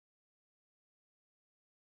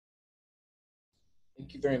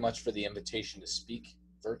Thank you very much for the invitation to speak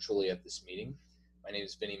virtually at this meeting. My name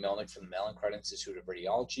is Vinny Melnick from the Mallinckrodt Institute of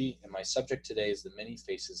Radiology, and my subject today is the many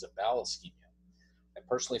faces of bowel ischemia. I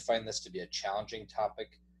personally find this to be a challenging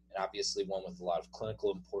topic and obviously one with a lot of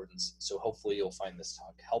clinical importance, so hopefully you'll find this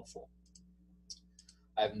talk helpful.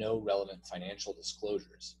 I have no relevant financial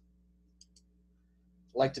disclosures.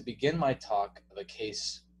 I'd like to begin my talk of a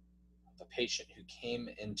case of a patient who came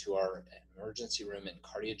into our emergency room in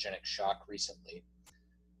cardiogenic shock recently.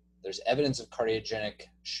 There's evidence of cardiogenic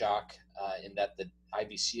shock in that the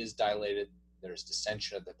IVC is dilated, there's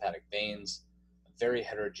distension of the hepatic veins, a very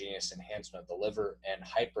heterogeneous enhancement of the liver, and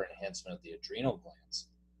hyperenhancement of the adrenal glands.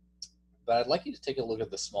 But I'd like you to take a look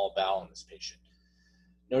at the small bowel in this patient.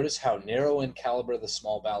 Notice how narrow in caliber the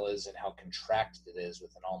small bowel is and how contracted it is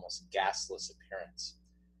with an almost gasless appearance.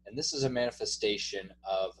 And this is a manifestation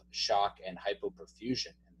of shock and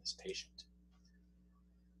hypoperfusion in this patient.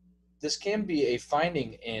 This can be a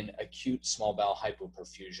finding in acute small bowel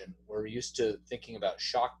hypoperfusion. We're used to thinking about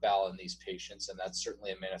shock bowel in these patients, and that's certainly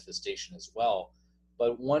a manifestation as well.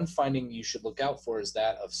 But one finding you should look out for is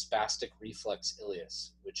that of spastic reflex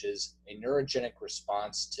ileus, which is a neurogenic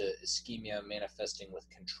response to ischemia manifesting with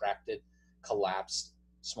contracted, collapsed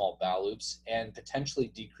small bowel loops and potentially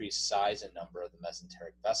decreased size and number of the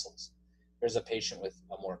mesenteric vessels. There's a patient with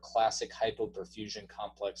a more classic hypoperfusion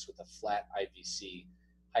complex with a flat IVC,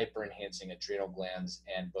 hyperenhancing adrenal glands,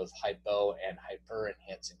 and both hypo and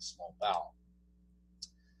hyperenhancing small bowel.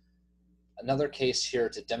 Another case here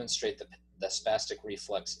to demonstrate the spastic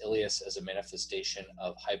reflex ileus as a manifestation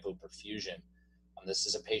of hypoperfusion. This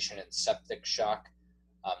is a patient in septic shock.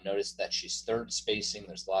 Notice that she's third spacing.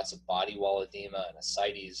 There's lots of body wall edema and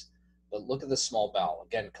ascites. But look at the small bowel.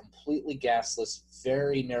 Again, completely gasless,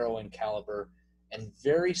 very narrow in caliber, and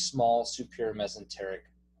very small superior mesenteric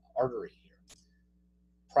artery here.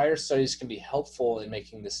 Prior studies can be helpful in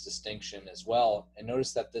making this distinction as well. And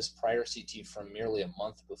notice that this prior CT from merely a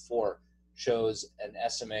month before shows an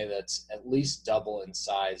SMA that's at least double in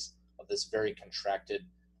size of this very contracted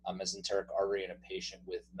mesenteric artery in a patient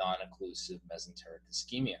with non-occlusive mesenteric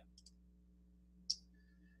ischemia.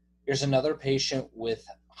 Here's another patient with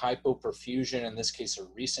hypoperfusion, in this case a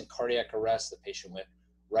recent cardiac arrest. The patient went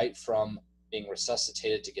right from being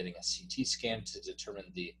resuscitated to getting a CT scan to determine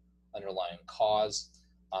the underlying cause.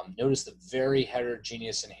 Notice the very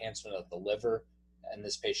heterogeneous enhancement of the liver in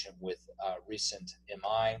this patient with recent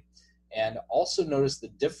MI. And also notice the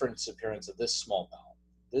different appearance of this small bowel.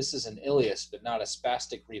 This is an ileus, but not a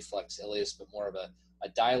spastic reflex ileus, but more of a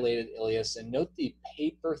dilated ileus. And note the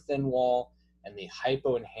paper thin wall and the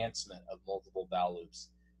hypoenhancement of multiple bowel loops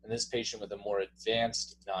in this patient with a more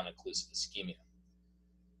advanced non-occlusive ischemia.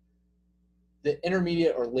 The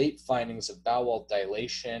intermediate or late findings of bowel wall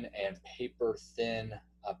dilation and paper thin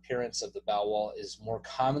appearance of the bowel wall is more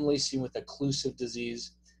commonly seen with occlusive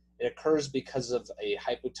disease. It occurs because of a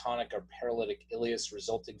hypotonic or paralytic ileus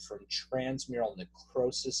resulting from transmural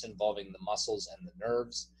necrosis involving the muscles and the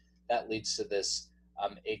nerves. That leads to this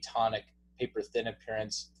atonic paper thin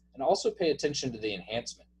appearance. And also pay attention to the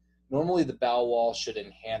enhancement. Normally the bowel wall should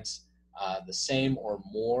enhance the same or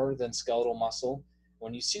more than skeletal muscle.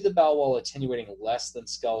 When you see the bowel wall attenuating less than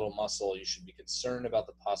skeletal muscle, you should be concerned about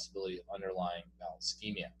the possibility of underlying bowel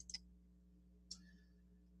ischemia.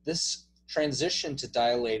 This transition to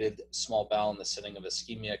dilated small bowel in the setting of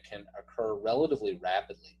ischemia can occur relatively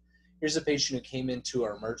rapidly. Here's a patient who came into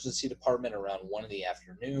our emergency department around 1 in the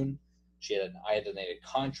afternoon. She had an iodinated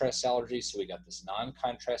contrast allergy, so we got this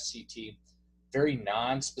non-contrast CT. Very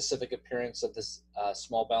non-specific appearance of this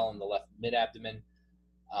small bowel in the left mid-abdomen.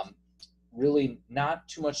 Really not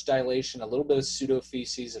too much dilation, a little bit of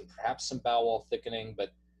pseudofeces and perhaps some bowel wall thickening,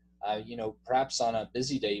 but perhaps on a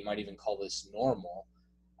busy day you might even call this normal.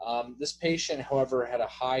 This patient, however, had a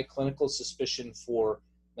high clinical suspicion for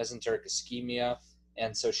mesenteric ischemia,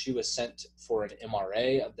 and so she was sent for an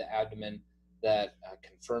MRA of the abdomen that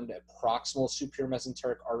confirmed a proximal superior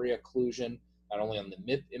mesenteric artery occlusion, not only on the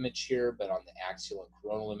MIP image here, but on the axial and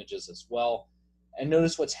coronal images as well. And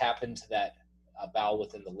notice what's happened to that bowel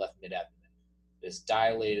within the left mid-abdomen. It is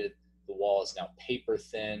dilated, the wall is now paper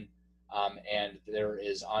thin, and there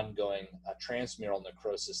is ongoing transmural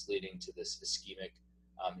necrosis leading to this ischemic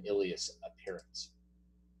ileus appearance.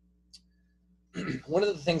 One of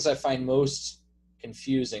the things I find most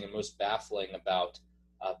confusing and most baffling about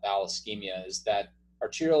bowel ischemia is that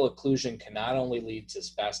arterial occlusion can not only lead to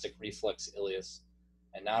spastic reflex ileus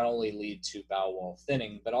and not only lead to bowel wall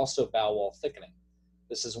thinning, but also bowel wall thickening.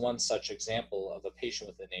 This is one such example of a patient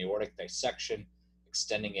with an aortic dissection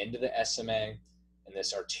extending into the SMA. In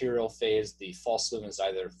this arterial phase, the false lumen is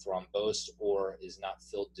either thrombosed or is not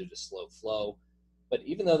filled due to slow flow. But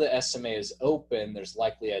even though the SMA is open, there's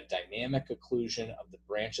likely a dynamic occlusion of the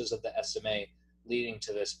branches of the SMA, leading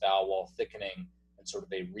to this bowel wall thickening and sort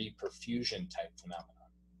of a reperfusion type phenomenon.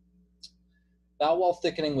 Bowel wall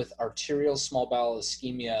thickening with arterial small bowel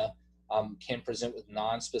ischemia can present with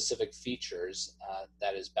non-specific features,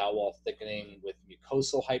 that is bowel wall thickening with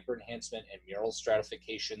mucosal hyperenhancement and mural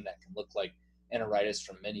stratification that can look like enteritis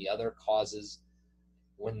from many other causes.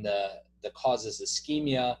 When the cause is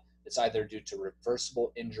ischemia, it's either due to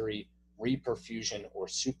reversible injury, reperfusion, or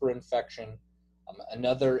superinfection.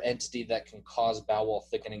 Another entity that can cause bowel wall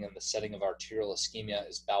thickening in the setting of arterial ischemia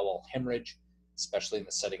is bowel wall hemorrhage, especially in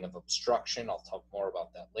the setting of obstruction. I'll talk more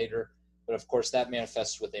about that later. But of course, that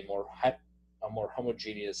manifests with a more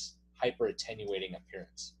homogeneous, hyperattenuating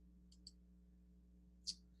appearance.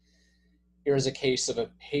 Here is a case of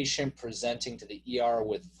a patient presenting to the ER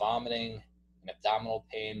with vomiting and abdominal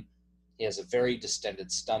pain. He has a very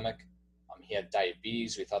distended stomach. He had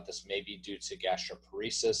diabetes. We thought this may be due to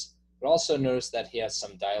gastroparesis, but also noticed that he has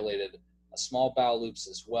some dilated small bowel loops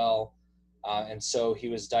as well. And so he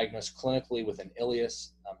was diagnosed clinically with an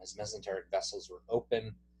ileus. His mesenteric vessels were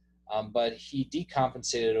open, but he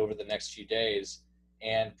decompensated over the next few days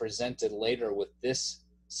and presented later with this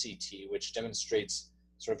CT, which demonstrates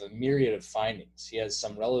sort of a myriad of findings. He has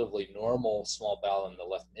some relatively normal small bowel in the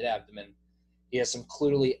left mid-abdomen. He has some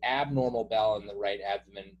clearly abnormal bowel in the right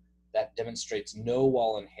abdomen that demonstrates no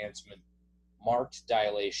wall enhancement, marked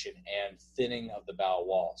dilation, and thinning of the bowel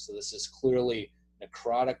wall. So this is clearly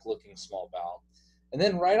necrotic-looking small bowel. And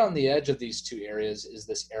then right on the edge of these two areas is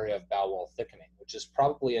this area of bowel wall thickening, which is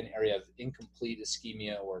probably an area of incomplete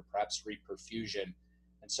ischemia or perhaps reperfusion.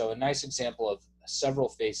 And so a nice example of several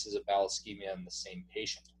phases of bowel ischemia in the same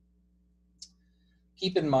patient.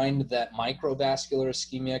 Keep in mind that microvascular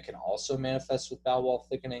ischemia can also manifest with bowel wall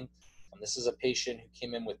thickening. This is a patient who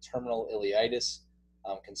came in with terminal ileitis.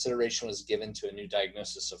 Consideration was given to a new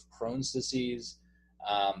diagnosis of Crohn's disease,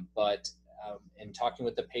 but in talking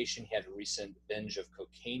with the patient, he had a recent binge of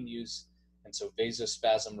cocaine use, and so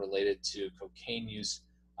vasospasm related to cocaine use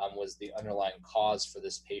was the underlying cause for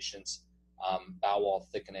this patient's bowel wall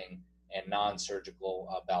thickening and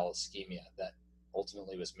non-surgical bowel ischemia that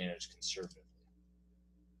ultimately was managed conservatively.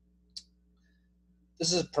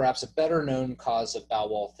 This is perhaps a better known cause of bowel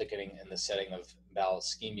wall thickening in the setting of bowel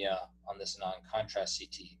ischemia on this non-contrast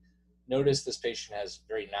CT. Notice this patient has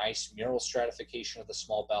very nice mural stratification of the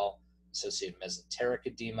small bowel, associated mesenteric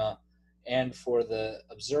edema, and for the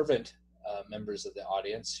observant members of the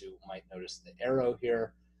audience who might notice the arrow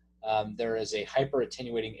here, there is a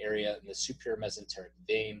hyperattenuating area in the superior mesenteric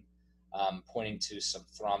vein, pointing to some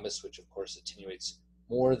thrombus, which of course attenuates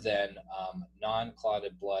more than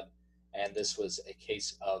non-clotted blood. And this was a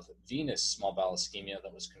case of venous small bowel ischemia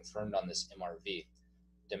that was confirmed on this MRV,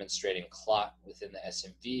 demonstrating clot within the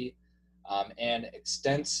SMV and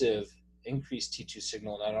extensive increased T2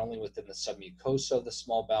 signal, not only within the submucosa of the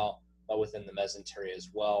small bowel, but within the mesentery as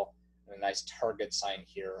well. And a nice target sign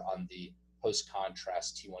here on the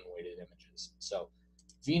post-contrast T1 weighted images. So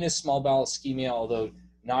venous small bowel ischemia, although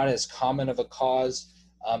not as common of a cause,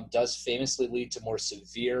 does famously lead to more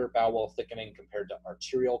severe bowel wall thickening compared to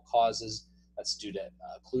arterial causes. That's due to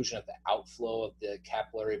occlusion of the outflow of the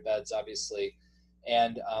capillary beds, obviously.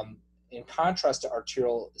 And in contrast to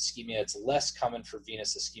arterial ischemia, it's less common for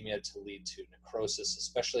venous ischemia to lead to necrosis,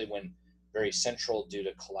 especially when very central due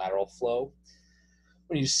to collateral flow.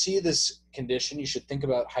 When you see this condition, you should think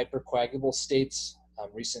about hypercoagulable states,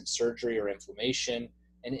 recent surgery or inflammation,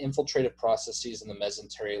 and infiltrative processes in the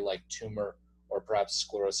mesentery like tumor or perhaps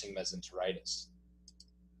sclerosing mesenteritis.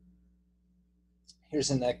 Here's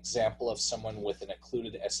an example of someone with an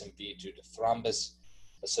occluded SMV due to thrombus,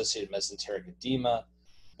 associated mesenteric edema,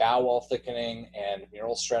 bowel wall thickening, and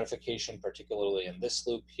mural stratification, particularly in this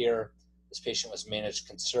loop here. This patient was managed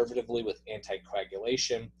conservatively with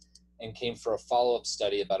anticoagulation and came for a follow-up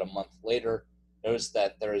study about a month later. Notice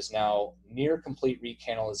that there is now near complete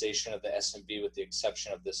recanalization of the SMV with the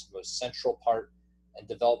exception of this most central part, and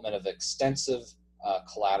development of extensive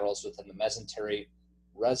collaterals within the mesentery,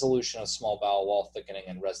 resolution of small bowel wall thickening,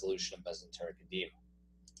 and resolution of mesenteric edema.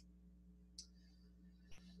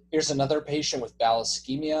 Here's another patient with bowel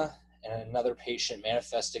ischemia and another patient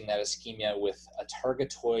manifesting that ischemia with a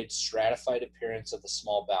targetoid stratified appearance of the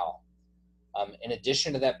small bowel. In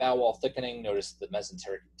addition to that bowel wall thickening, notice the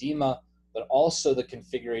mesenteric edema, but also the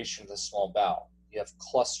configuration of the small bowel. You have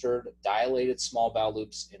clustered, dilated small bowel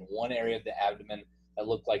loops in one area of the abdomen that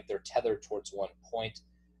look like they're tethered towards one point.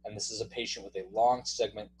 And this is a patient with a long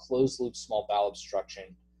segment closed loop small bowel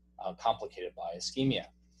obstruction complicated by ischemia.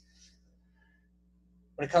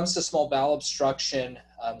 When it comes to small bowel obstruction,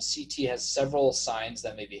 CT has several signs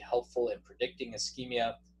that may be helpful in predicting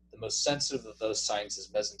ischemia. The most sensitive of those signs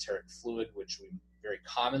is mesenteric fluid, which we very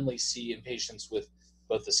commonly see in patients with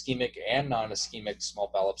both ischemic and non-ischemic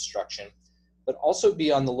small bowel obstruction, but also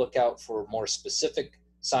be on the lookout for more specific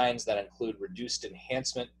signs that include reduced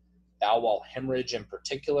enhancement, bowel wall hemorrhage in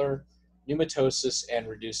particular, pneumatosis, and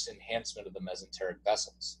reduced enhancement of the mesenteric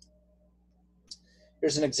vessels.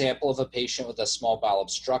 Here's an example of a patient with a small bowel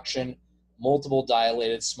obstruction, multiple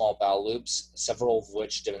dilated small bowel loops, several of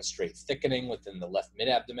which demonstrate thickening within the left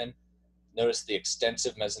mid-abdomen. Notice the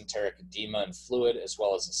extensive mesenteric edema and fluid, as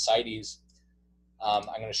well as ascites. I'm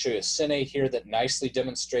going to show you a cine here that nicely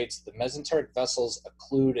demonstrates the mesenteric vessels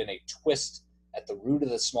occlude in a twist at the root of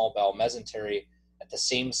the small bowel mesentery. At the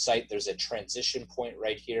same site, there's a transition point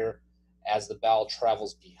right here as the bowel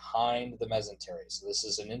travels behind the mesentery. So this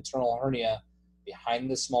is an internal hernia behind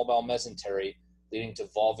the small bowel mesentery, leading to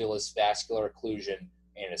volvulus vascular occlusion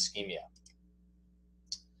and ischemia.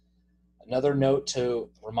 Another note to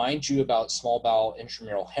remind you about small bowel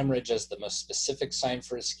intramural hemorrhage as the most specific sign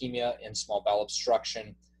for ischemia in small bowel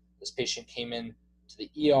obstruction. This patient came in to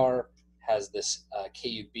the ER, has this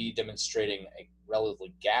KUB demonstrating a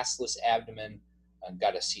relatively gasless abdomen,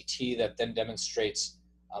 got a CT that then demonstrates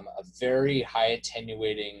a very high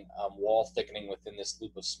attenuating wall thickening within this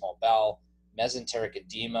loop of small bowel, mesenteric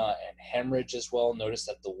edema and hemorrhage as well. Notice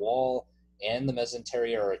that the wall and the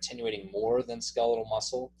mesentery are attenuating more than skeletal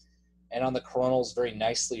muscle. And on the coronals, very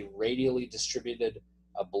nicely radially distributed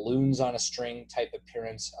balloons on a string type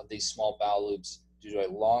appearance of these small bowel loops due to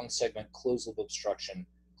a long segment closed loop obstruction,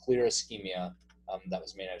 clear ischemia that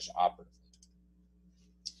was managed operatively.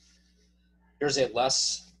 Here's a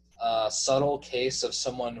less subtle case of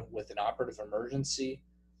someone with an operative emergency.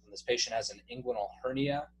 This patient has an inguinal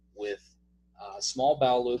hernia with a small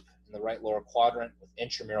bowel loop in the right lower quadrant with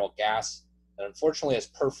intramural gas that unfortunately is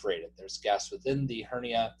perforated. There's gas within the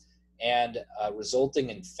hernia and resulting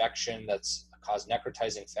infection that's caused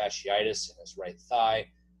necrotizing fasciitis in his right thigh,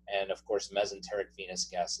 and of course mesenteric venous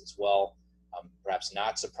gas as well. Perhaps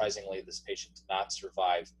not surprisingly, this patient did not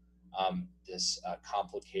survive this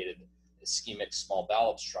complicated ischemic small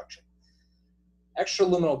bowel obstruction.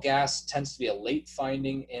 Extraluminal gas tends to be a late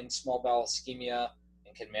finding in small bowel ischemia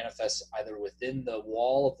and can manifest either within the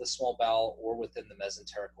wall of the small bowel or within the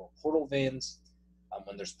mesenteric or portal veins.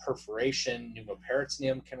 When there's perforation,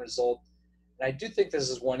 pneumoperitoneum can result. And I do think this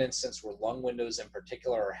is one instance where lung windows in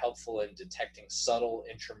particular are helpful in detecting subtle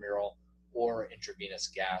intramural or intravenous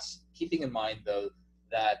gas, keeping in mind, though,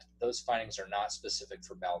 that those findings are not specific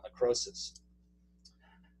for bowel necrosis.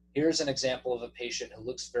 Here's an example of a patient who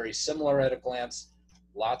looks very similar at a glance.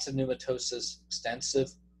 Lots of pneumatosis,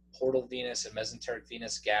 extensive portal venous and mesenteric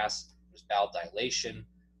venous gas. There's bowel dilation.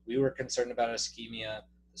 We were concerned about ischemia.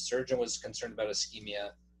 The surgeon was concerned about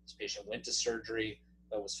ischemia. This patient went to surgery,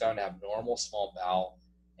 but was found to have normal small bowel.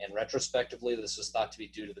 And retrospectively, this was thought to be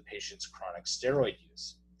due to the patient's chronic steroid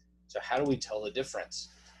use. So how do we tell the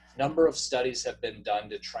difference? A number of studies have been done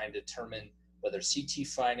to try and determine whether CT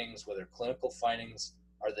findings, whether clinical findings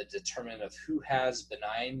are the determinant of who has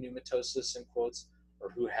benign pneumatosis, in quotes, or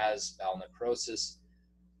who has bowel necrosis.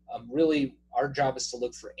 Really, our job is to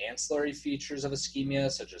look for ancillary features of ischemia,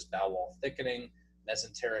 such as bowel wall thickening,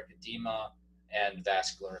 mesenteric edema, and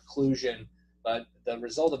vascular occlusion. But the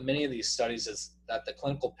result of many of these studies is that the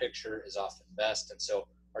clinical picture is often best. And so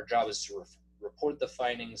our job is to report the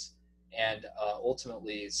findings, and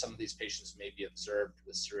ultimately some of these patients may be observed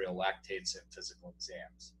with serial lactates and physical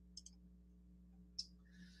exams.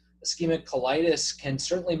 Ischemic colitis can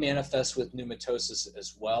certainly manifest with pneumatosis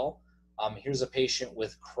as well. Here's a patient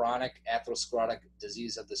with chronic atherosclerotic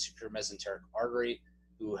disease of the superior mesenteric artery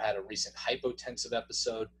who had a recent hypotensive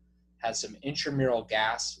episode, had some intramural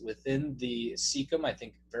gas within the cecum. I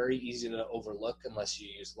think very easy to overlook unless you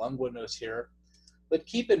use lung windows here. But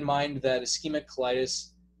keep in mind that ischemic colitis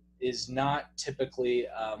is not typically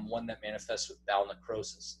one that manifests with bowel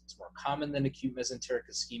necrosis. It's more common than acute mesenteric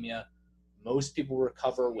ischemia. Most people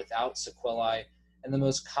recover without sequelae, and the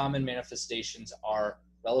most common manifestations are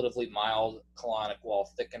relatively mild colonic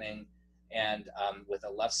wall thickening and with a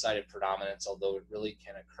left-sided predominance, although it really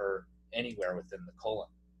can occur anywhere within the colon.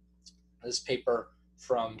 This paper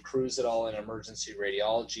from Cruz et al. In Emergency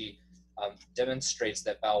Radiology demonstrates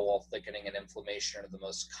that bowel wall thickening and inflammation are the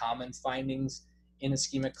most common findings in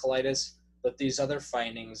ischemic colitis, but these other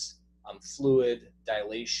findings, fluid,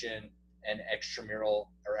 dilation, and extramural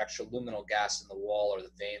or extraluminal gas in the wall or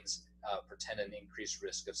the veins portend an increased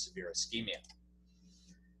risk of severe ischemia.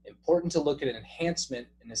 Important to look at enhancement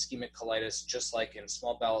in ischemic colitis, just like in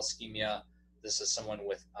small bowel ischemia, This is someone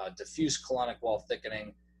with diffuse colonic wall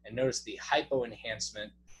thickening, and notice the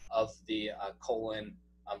hypoenhancement of the colon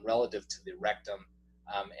relative to the rectum,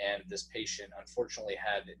 and this patient unfortunately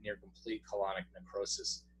had near complete colonic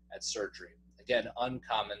necrosis at surgery. Again,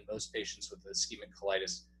 uncommon. Most patients with ischemic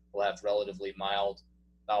colitis will have relatively mild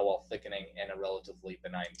bowel wall thickening and a relatively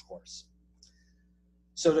benign course.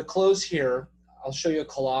 So to close here, I'll show you a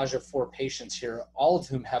collage of 4 patients here, all of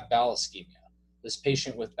whom have bowel ischemia. This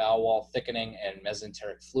patient with bowel wall thickening and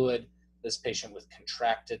mesenteric fluid, this patient with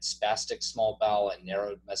contracted spastic small bowel and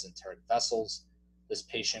narrowed mesenteric vessels, this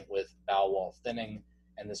patient with bowel wall thinning,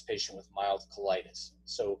 and this patient with mild colitis.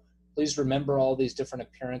 So please remember all these different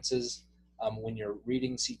appearances when you're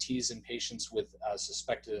reading CTs in patients with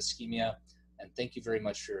suspected ischemia, and thank you very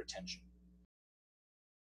much for your attention.